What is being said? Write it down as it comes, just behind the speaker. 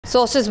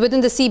Sources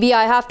within the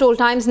CBI have told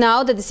Times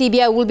Now that the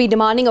CBI will be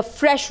demanding a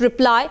fresh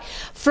reply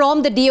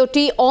from the DOT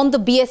on the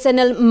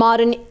BSNL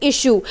Maran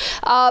issue.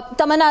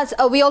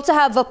 Tamanna, we also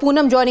have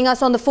Poonam joining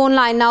us on the phone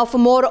line now for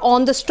more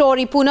on the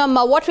story.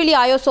 Poonam, what really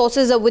are your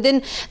sources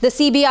within the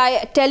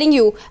CBI telling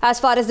you as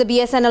far as the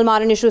BSNL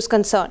Maran issue is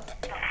concerned?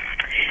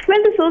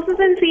 Well, the sources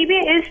in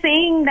CBI is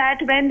saying that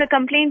when the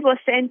complaint was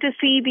sent to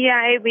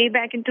CBI way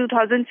back in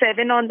 2007,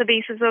 on the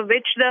basis of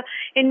which the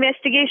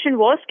investigation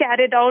was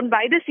carried out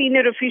by the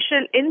senior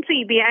official in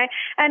CBI,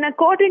 and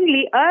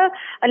accordingly a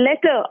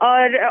letter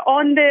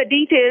on the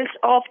details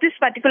of this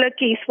particular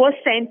case was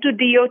sent to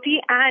DOT,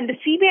 and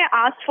CBI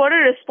asked for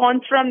a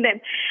response from them.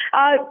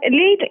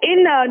 Late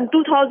in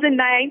 2009,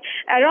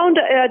 around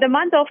the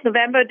month of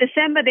November,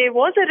 December, there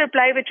was a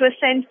reply which was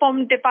sent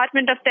from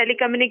Department of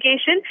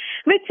Telecommunication,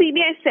 which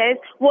CBI says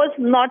was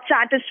not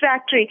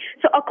satisfactory.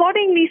 So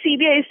accordingly,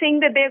 CBI is saying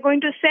that they're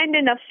going to send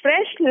in a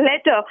fresh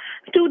letter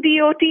to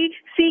DOT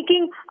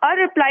seeking a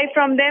reply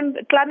from them,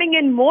 clubbing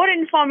in more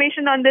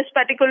information on this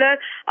particular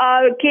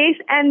case,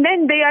 and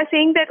then they are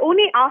saying that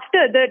only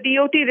after the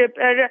DOT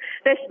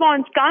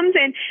response comes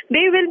in,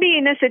 they will be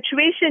in a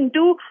situation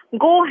to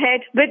go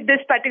ahead with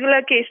this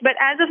particular case. But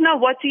as of now,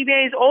 what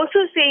CBI is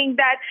also saying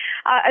that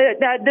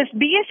this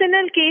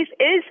BSNL case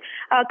is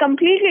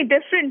completely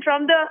different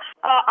from the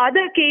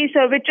other case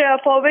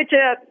for which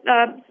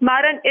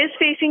Maran is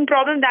facing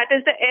problem, that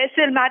is the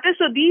Aircel matter.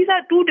 So these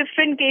are two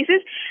different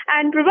cases,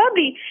 and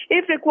probably,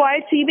 if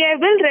required, CBI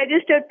will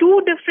register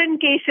two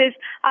different cases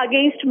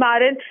against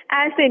Maran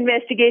as the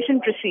investigation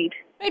proceeds.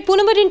 Right,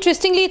 Poonam, but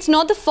interestingly, it's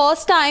not the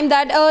first time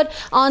that an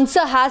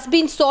answer has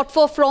been sought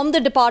for from the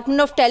Department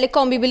of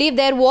Telecom. We believe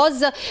there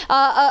was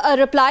a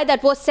reply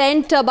that was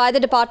sent by the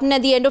department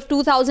at the end of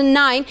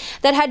 2009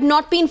 that had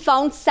not been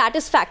found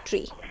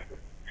satisfactory.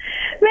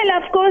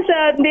 Well, of course,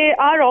 there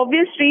are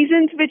obvious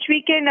reasons which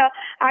we can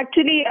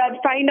actually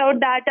find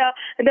out that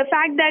the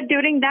fact that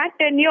during that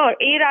tenure,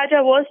 A.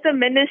 Raja was the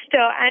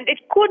minister, and it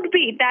could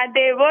be that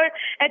there were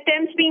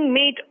attempts being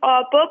made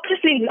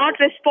purposely not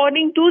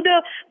responding to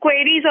the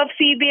queries of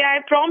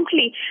CBI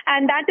promptly,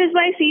 and that is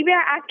why CBI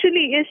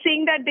actually is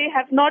saying that they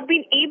have not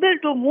been able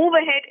to move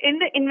ahead in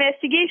the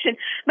investigation.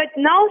 But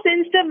now,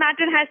 since the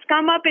matter has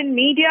come up in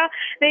media,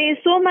 there is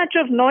so much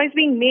of noise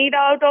being made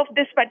out of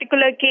this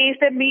particular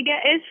case. The media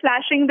is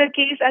flashing the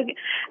case,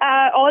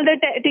 all the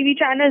TV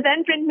channels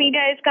and print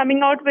media is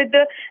coming out with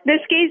this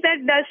case, that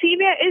the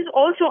CBI is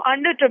also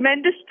under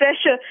tremendous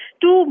pressure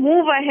to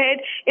move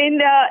ahead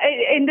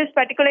in this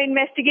particular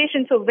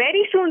investigation. So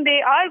very soon they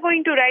are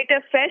going to write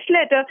a fresh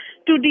letter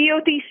to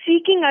DOT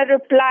seeking a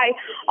reply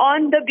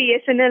on the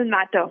BSNL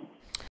matter.